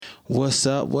What's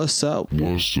up? What's up,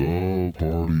 party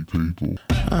people?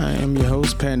 I am your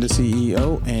host, Panda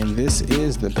CEO, and this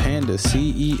is the Panda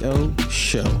CEO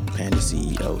Show. Panda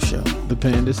CEO Show. The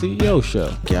Panda CEO Show.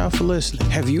 Thank y'all for listening.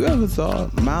 Have you ever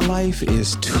thought, my life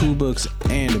is 2 books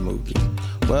and a movie?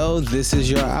 Well, this is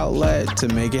your outlet to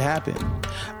make it happen.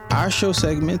 Our show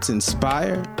segments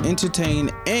inspire,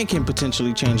 entertain, and can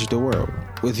potentially change the world.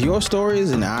 With your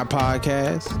stories and our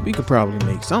podcast, we could probably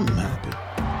make something happen.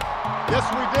 Yes,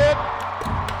 we did.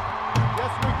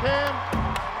 Yes, we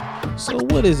can. So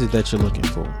what is it that you're looking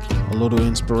for? A little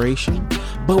inspiration?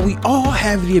 But we all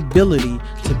have the ability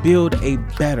to build a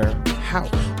better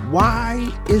house. Why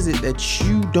is it that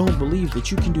you don't believe that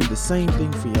you can do the same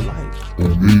thing for your life? Or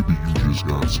maybe you just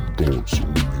got some thoughts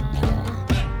on your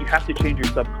mind. You have to change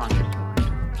your subconscious mind,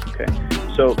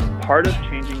 okay? So part of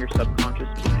changing your subconscious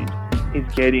mind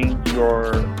is getting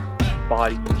your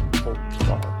body fully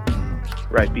involved.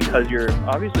 Right, because your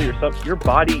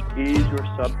body is your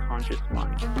subconscious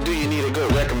mind. Do you need a good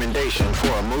recommendation for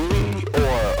a movie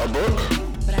or a book?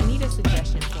 But I need a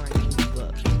suggestion for a new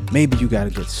book. Maybe you got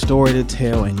a good story to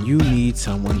tell and you need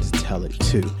someone to tell it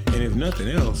to. And if nothing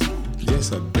else,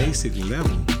 just a basic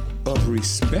level of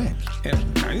respect. And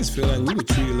I just feel like we were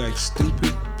treated like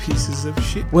stupid pieces of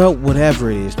shit. Well,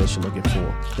 whatever it is that you're looking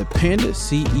for, the Panda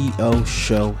CEO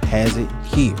Show has it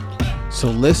here. So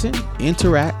listen,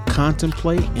 interact,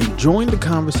 contemplate, and join the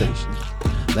conversation.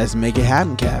 Let's make it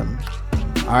happen, Captain.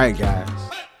 All right, guys,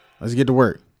 let's get to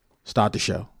work. Start the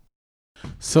show.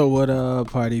 So what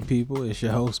up, party people? It's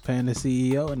your host, Panda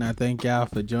CEO, and I thank y'all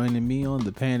for joining me on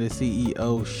the Panda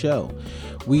CEO Show.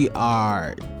 We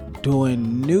are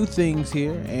doing new things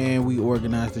here, and we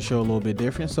organized the show a little bit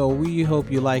different, so we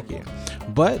hope you like it.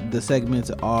 But the segments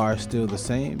are still the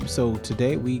same. So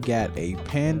today we got a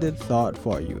Panda thought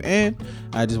for you, and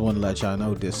I just want to let y'all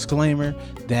know, disclaimer,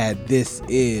 that this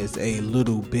is a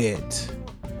little bit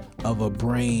of a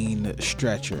brain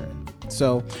stretcher.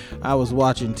 So I was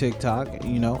watching TikTok,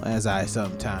 as I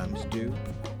sometimes do.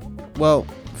 Well,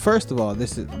 first of all,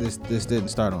 this didn't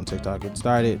start on TikTok. It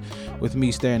started with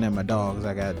me staring at my dogs.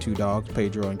 I got 2 dogs,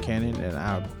 Pedro and Cannon,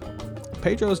 and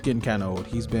Pedro's getting kind of old.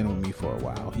 He's been with me for a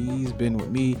while. He's been with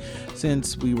me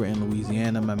since we were in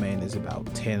Louisiana. My man is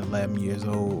about 10, 11 years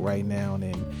old right now,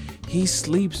 and he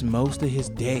sleeps most of his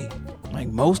day. Like,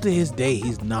 most of his day,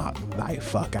 he's knocked like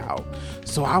fuck out.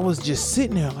 So I was just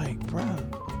sitting there like, bruh,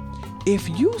 if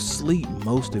you sleep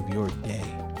most of your day,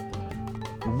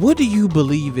 what do you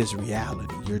believe is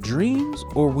reality? Your dreams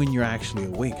or when you're actually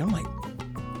awake? I'm like,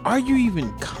 are you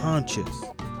even conscious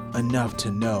enough to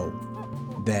know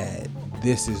that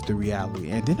this is the reality?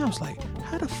 And then I was like,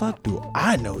 how the fuck do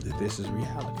I know that this is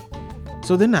reality?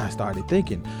 So then I started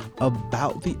thinking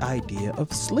about the idea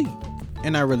of sleep.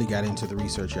 And I really got into the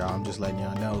research, y'all. I'm just letting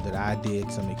y'all know that I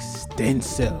did some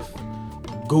extensive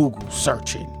Google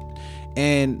searching.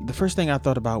 And the first thing I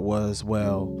thought about was,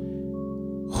 well,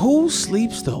 who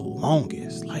sleeps the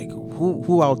longest? Like,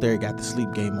 who out there got the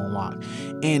sleep game on lock?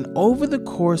 And over the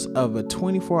course of a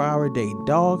 24-hour day,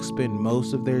 dogs spend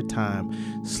most of their time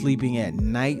sleeping at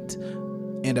night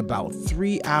and about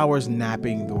 3 hours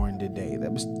napping during the day.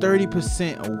 That was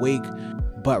 30%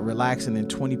 awake but relaxing and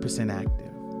 20%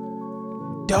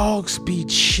 active. Dogs be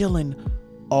chilling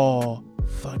all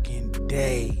fucking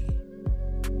day.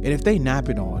 And if they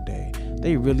napping all day,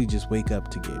 they really just wake up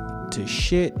to get to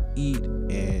shit, eat,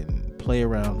 and play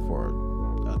around for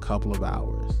a couple of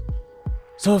hours.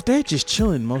 So if they're just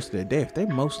chilling most of their day, if they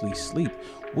mostly sleep,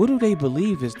 what do they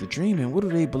believe is the dream and what do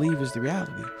they believe is the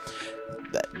reality?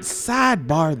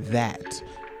 Sidebar that.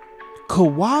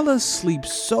 Koalas sleep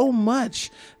so much,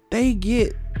 they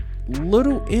get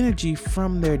little energy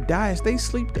from their diets. They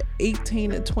sleep to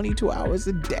 18 to 22 hours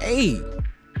a day.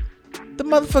 The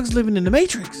motherfuckers living in the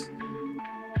Matrix.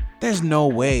 There's no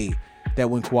way that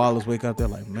when koalas wake up, they're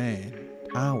like, man,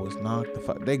 I was knocked the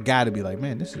fuck. They gotta be like,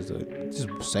 man, this is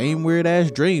the same weird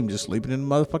ass dream, just sleeping in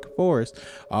the motherfucking forest.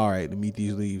 All right, let me eat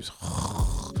these leaves.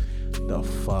 The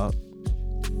fuck.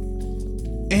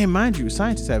 And mind you,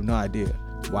 scientists have no idea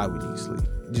why we need sleep.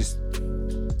 Just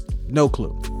no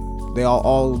clue. They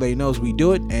all they know is we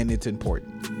do it and it's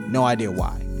important. No idea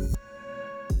why.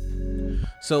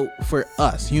 So for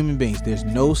us human beings, there's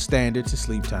no standard to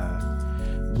sleep time.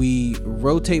 We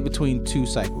rotate between 2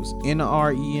 cycles,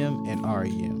 NREM and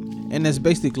REM. And that's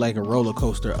basically like a roller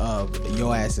coaster of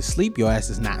your ass is sleep, your ass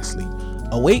is not sleep.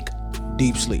 Awake,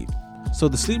 deep sleep. So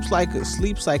the sleep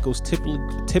cycles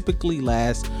typically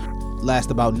last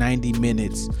about 90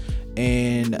 minutes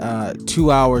and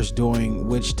 2 hours, during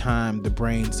which time the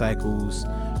brain cycles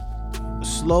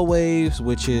slow waves,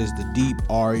 which is the deep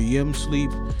REM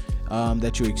sleep,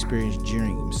 that you experience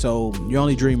dreams. So you're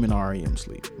only dreaming REM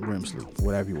sleep, REM sleep,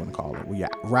 whatever you want to call it. We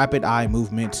got rapid eye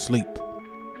movement sleep,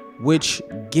 which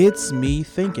gets me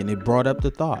thinking. It brought up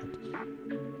the thought,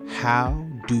 how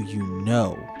do you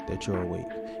know that you're awake?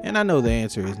 And I know the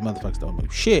answer is motherfuckers don't know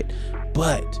shit,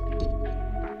 but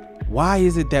why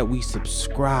is it that we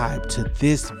subscribe to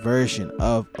this version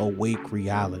of awake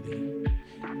reality?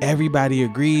 Everybody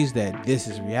agrees that this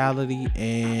is reality,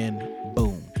 and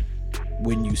boom,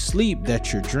 when you sleep,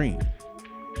 that's your dream.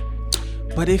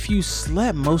 But if you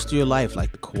slept most of your life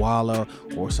like the koala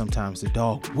or sometimes the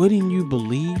dog, wouldn't you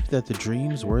believe that the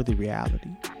dreams were the reality?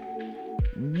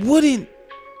 Wouldn't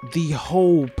the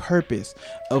whole purpose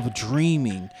of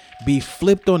dreaming be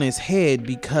flipped on its head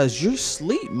because you're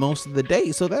asleep most of the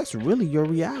day? So that's really your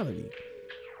reality.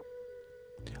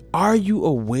 Are you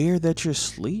aware that you're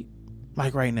asleep?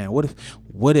 Like right now,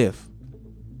 what if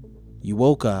you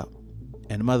woke up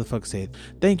and the motherfucker said,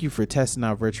 "Thank you for testing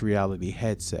our virtual reality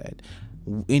headset.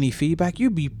 Any feedback?"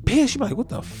 You'd be pissed. You'd be like, what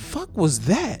the fuck was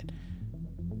that?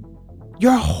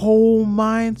 Your whole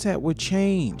mindset would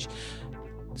change.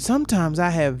 Sometimes I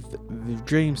have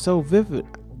dreams so vivid.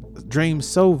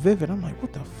 I'm like,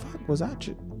 what the fuck was I?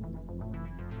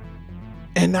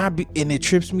 And it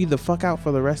trips me the fuck out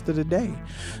for the rest of the day.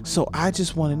 So I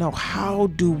just want to know, how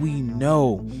do we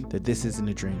know that this isn't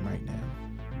a dream right now?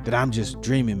 That I'm just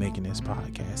dreaming making this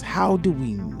podcast? How do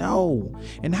we know?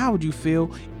 And how would you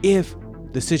feel if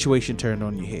the situation turned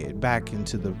on your head? Back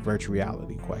into the virtual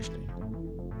reality question.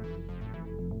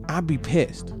 I'd be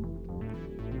pissed.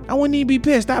 I wouldn't even be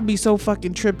pissed. I'd be so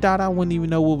fucking tripped out. I wouldn't even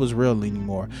know what was real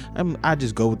anymore. I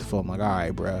just go with the flow. I'm like, all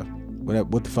right, bro,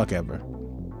 what the fuck ever.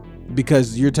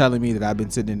 Because you're telling me that I've been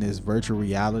sitting in this virtual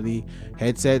reality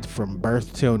headset from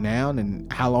birth till now,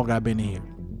 and how long I've been here.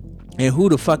 And who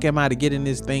the fuck am I to get in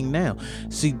this thing now?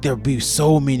 See, there'd be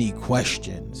so many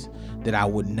questions that I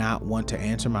would not want to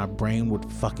answer. My brain would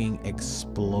fucking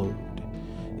explode.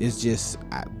 It's just,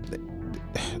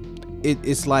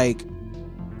 it's like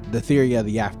the theory of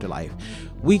the afterlife.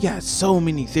 We got so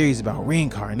many theories about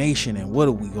reincarnation and what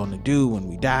are we going to do when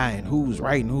we die and who's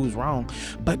right and who's wrong.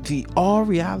 But the all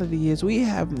reality is we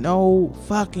have no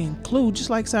fucking clue.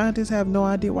 Just like scientists have no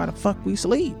idea why the fuck we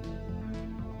sleep.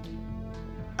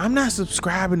 I'm not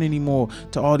subscribing anymore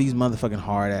to all these motherfucking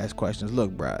hard ass questions.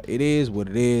 Look, bro, it is what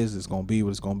it is. It's going to be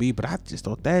what it's going to be. But I just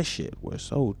thought that shit was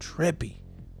so trippy.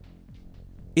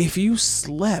 If you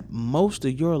slept most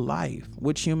of your life,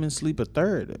 which humans sleep a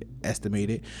third,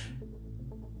 estimated,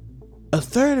 a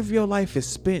third of your life is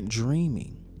spent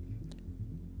dreaming.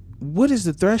 What is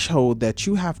the threshold that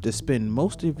you have to spend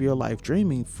most of your life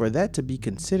dreaming for that to be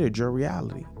considered your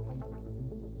reality?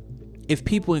 If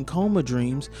people in coma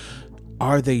dreams,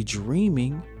 are they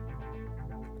dreaming,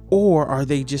 or are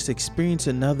they just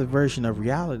experiencing another version of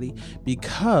reality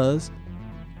because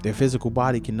their physical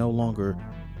body can no longer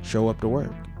show up to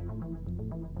work?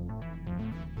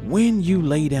 When you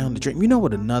lay down to dream, you know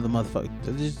what another motherfucker,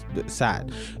 just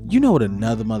side, you know what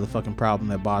another motherfucking problem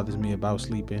that bothers me about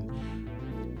sleeping?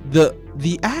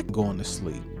 The act going to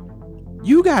sleep.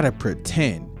 You gotta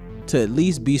pretend to at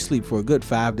least be asleep for a good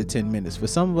 5 to 10 minutes. For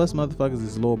some of us motherfuckers,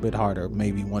 it's a little bit harder,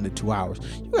 maybe 1 to 2 hours.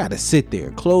 You gotta sit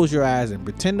there, close your eyes, and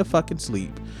pretend to fucking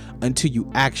sleep until you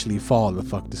actually fall the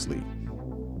fuck to sleep.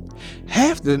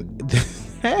 Half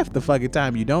the fucking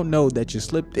time you don't know that you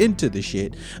slipped into the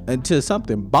shit until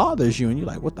something bothers you and you're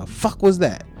like, what the fuck was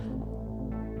that?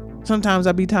 Sometimes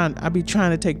I be trying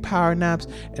to take power naps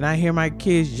and I hear my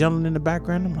kids yelling in the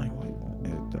background. I'm like, wait,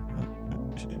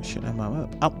 shit, am I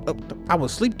up? I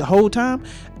was asleep the whole time.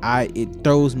 It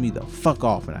throws me the fuck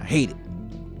off and I hate it.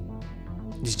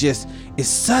 It's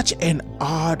such an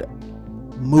odd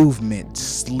movement,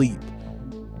 sleep.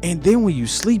 And then when you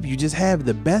sleep, you just have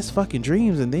the best fucking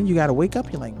dreams. And then you got to wake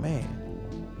up. You're like, man,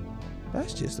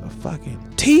 that's just a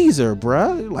fucking teaser,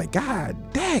 bruh. Like,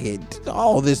 God dang it.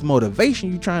 All this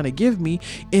motivation you trying to give me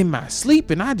in my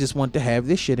sleep. And I just want to have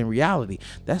this shit in reality.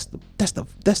 That's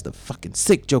the fucking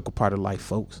sick joker part of life,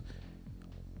 folks.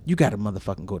 You got to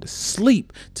motherfucking go to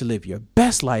sleep to live your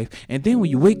best life. And then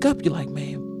when you wake up, you're like,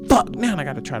 man, fuck, now I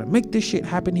got to try to make this shit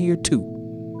happen here too.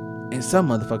 And some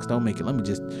motherfuckers don't make it. Let me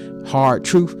just hard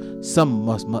truth. Some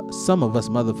of us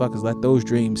motherfuckers let those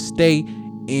dreams stay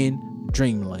in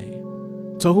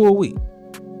dreamland. So who are we?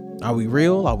 Are we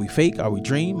real? Are we fake? Are we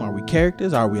dream? Are we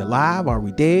characters? Are we alive? Are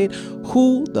we dead?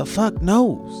 Who the fuck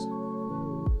knows?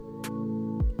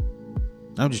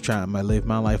 I'm just trying to live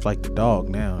my life like the dog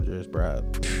now. Just, bro,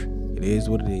 it is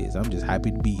what it is. I'm just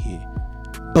happy to be here.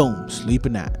 Boom,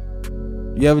 sleeping out.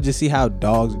 You ever just see how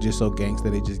dogs are just so gangster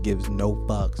they just gives no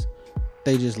fucks?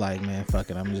 They just like, man,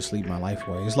 fuck it, I'm just sleep my life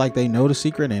away. It's like they know the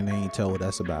secret and they ain't told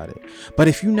us about it. But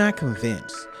if you're not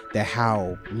convinced that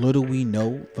how little we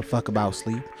know the fuck about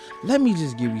sleep, let me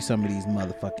just give you some of these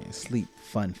motherfucking sleep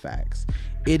fun facts.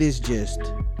 It is just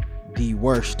the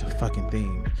worst fucking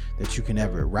thing that you can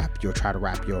ever try to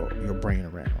wrap your brain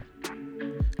around.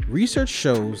 Research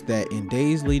shows that in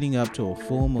days leading up to a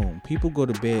full moon, people go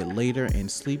to bed later and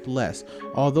sleep less,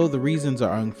 although the reasons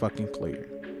are unfucking clear.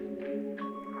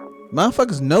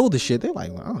 Motherfuckers know the shit. They're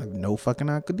like, well, I don't have no fucking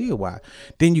idea why.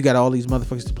 Then you got all these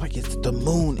motherfuckers to be like, it's the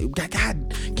moon.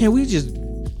 God, can we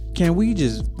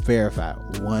just verify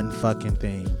one fucking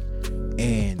thing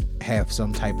and have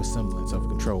some type of semblance of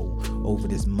control over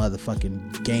this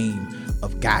motherfucking game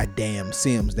of goddamn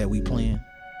Sims that we playing?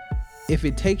 If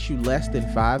it takes you less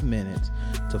than 5 minutes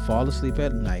to fall asleep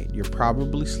at night, you're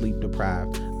probably sleep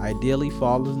deprived. Ideally,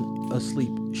 falling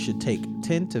asleep should take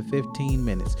 10 to 15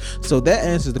 minutes. So that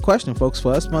answers the question, folks.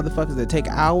 For us motherfuckers that take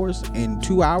hours and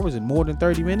 2 hours and more than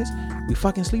 30 minutes, we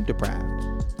fucking sleep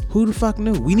deprived. Who the fuck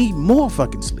knew? We need more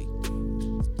fucking sleep.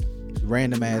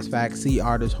 Random ass fact: sea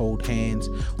otters hold hands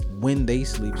when they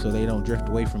sleep so they don't drift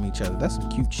away from each other. That's some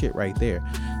cute shit right there.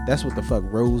 That's what the fuck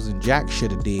Rose and Jack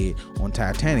should have did on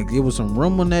Titanic. There was some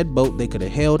room on that boat. They could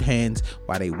have held hands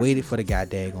while they waited for the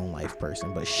goddamn life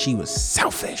person, but she was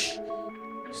selfish.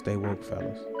 Stay woke,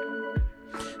 fellas.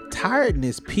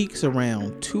 Tiredness peaks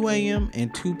around 2 a.m.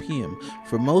 and 2 p.m.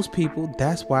 For most people,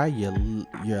 that's why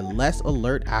you're less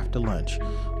alert after lunch.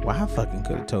 Well, I fucking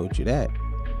could have told you that.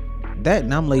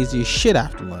 And I'm lazy as shit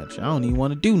after lunch. I don't even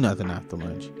want to do nothing after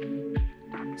lunch.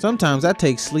 Sometimes I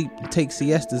take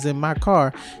siestas in my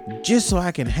car just so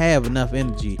I can have enough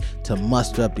energy to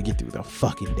muster up to get through the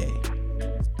fucking day.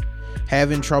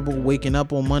 Having trouble waking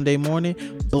up on Monday morning?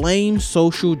 Blame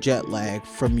social jet lag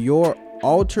from your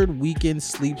altered weekend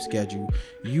sleep schedule.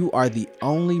 You are the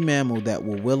only mammal that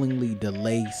will willingly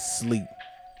delay sleep.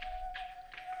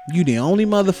 You the only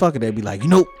motherfucker that be like,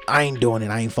 I ain't doing it.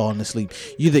 I ain't falling asleep.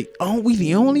 We the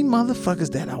only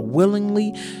motherfuckers that are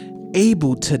willingly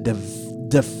able to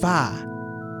defy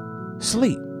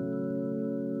sleep.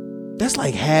 That's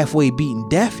like halfway beating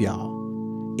death,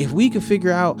 y'all. If we could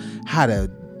figure out how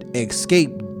to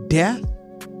escape death,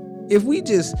 if we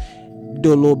just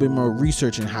do a little bit more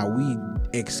research on how we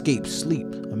escape sleep,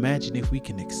 imagine if we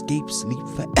can escape sleep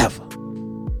forever.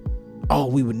 Oh,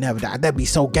 we would never die. That'd be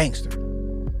so gangster.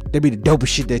 That'd be the dopest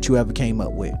shit that you ever came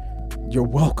up with. You're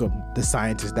welcome, the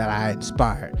scientists that I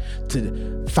inspired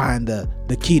to find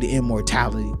the key to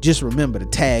immortality. Just remember to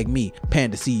tag me,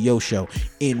 Panda CEO Show,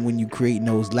 in when you create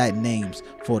those Latin names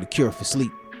for the cure for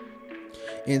sleep.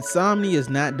 Insomnia is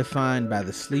not defined by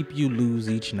the sleep you lose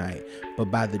each night, but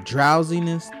by the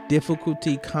drowsiness,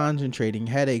 difficulty concentrating,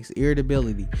 headaches,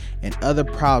 irritability, and other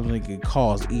problems it can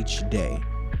cause each day.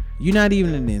 You're not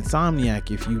even an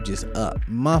insomniac if you just up.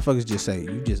 Motherfuckers just say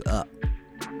you just up.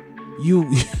 You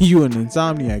an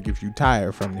insomniac if you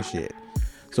tired from the shit.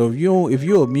 So if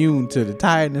you're immune to the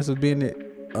tiredness of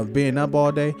being up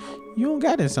all day, you don't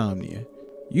got insomnia.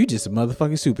 You just a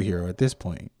motherfucking superhero at this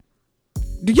point.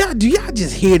 Do y'all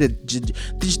just hear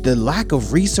the lack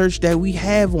of research that we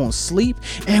have on sleep?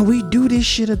 And we do this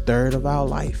shit a third of our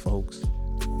life, folks.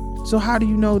 So how do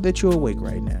you know that you're awake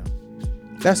right now?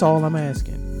 That's all I'm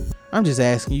asking. I'm just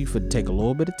asking you to take a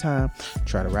little bit of time,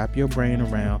 try to wrap your brain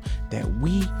around that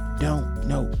we don't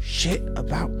know shit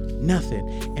about nothing.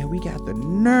 And we got the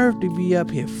nerve to be up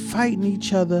here fighting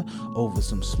each other over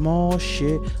some small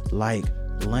shit like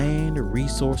land,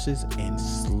 resources, and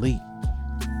sleep.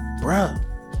 Bruh,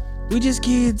 we just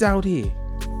kids out here.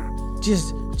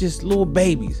 Just little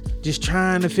babies. Just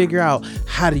trying to figure out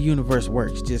how the universe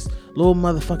works. Just little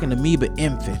motherfucking amoeba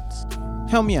infants.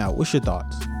 Help me out. What's your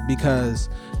thoughts? Because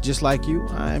just like you,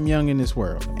 I am young in this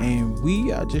world, and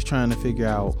we are just trying to figure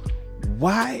out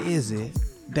why is it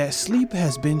that sleep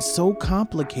has been so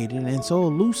complicated and so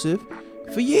elusive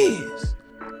for years.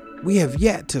 We have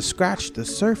yet to scratch the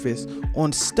surface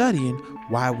on studying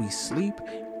why we sleep,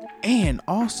 and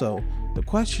also the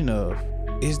question of,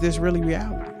 is this really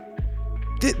reality?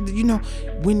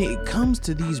 When it comes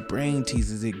to these brain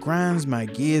teasers, it grinds my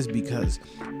gears because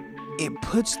it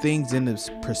puts things in this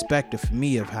perspective for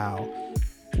me of how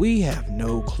we have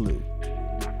no clue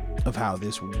of how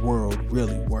this world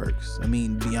really works. I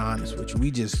mean, be honest with you,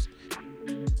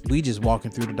 we just walking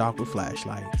through the dark with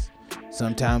flashlights.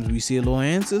 Sometimes we see a little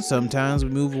answer, sometimes we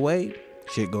move away,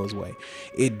 shit goes away.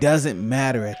 It doesn't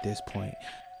matter at this point.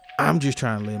 I'm just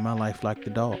trying to live my life like the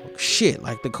dog. Shit,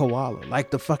 like the koala,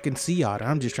 like the fucking sea otter.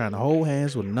 I'm just trying to hold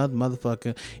hands with another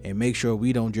motherfucker and make sure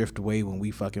we don't drift away when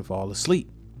we fucking fall asleep.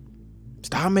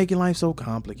 Stop making life so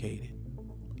complicated.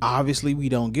 Obviously, we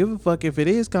don't give a fuck if it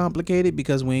is complicated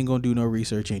because we ain't gonna do no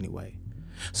research anyway.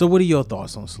 So what are your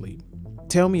thoughts on sleep?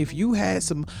 Tell me if you had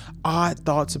some odd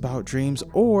thoughts about dreams,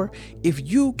 or if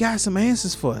you got some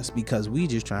answers for us, because we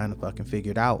just trying to fucking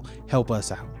figure it out. Help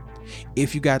us out.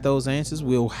 If you got those answers,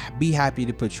 we'll be happy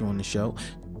to put you on the show.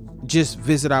 Just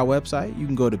visit our website. You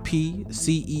can go to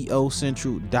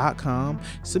pceocentral.com,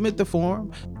 submit the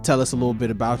form, tell us a little bit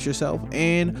about yourself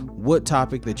and what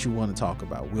topic that you want to talk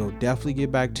about. We'll definitely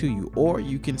get back to you. Or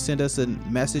you can send us a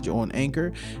message on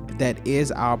Anchor. That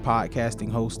is our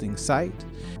podcasting hosting site.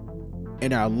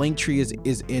 And our link tree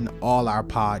is in all our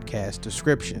podcast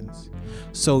descriptions.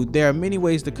 So there are many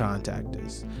ways to contact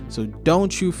us. So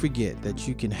don't you forget that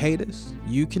you can hate us,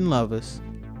 you can love us,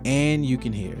 and you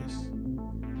can hear us.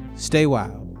 Stay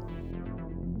wild.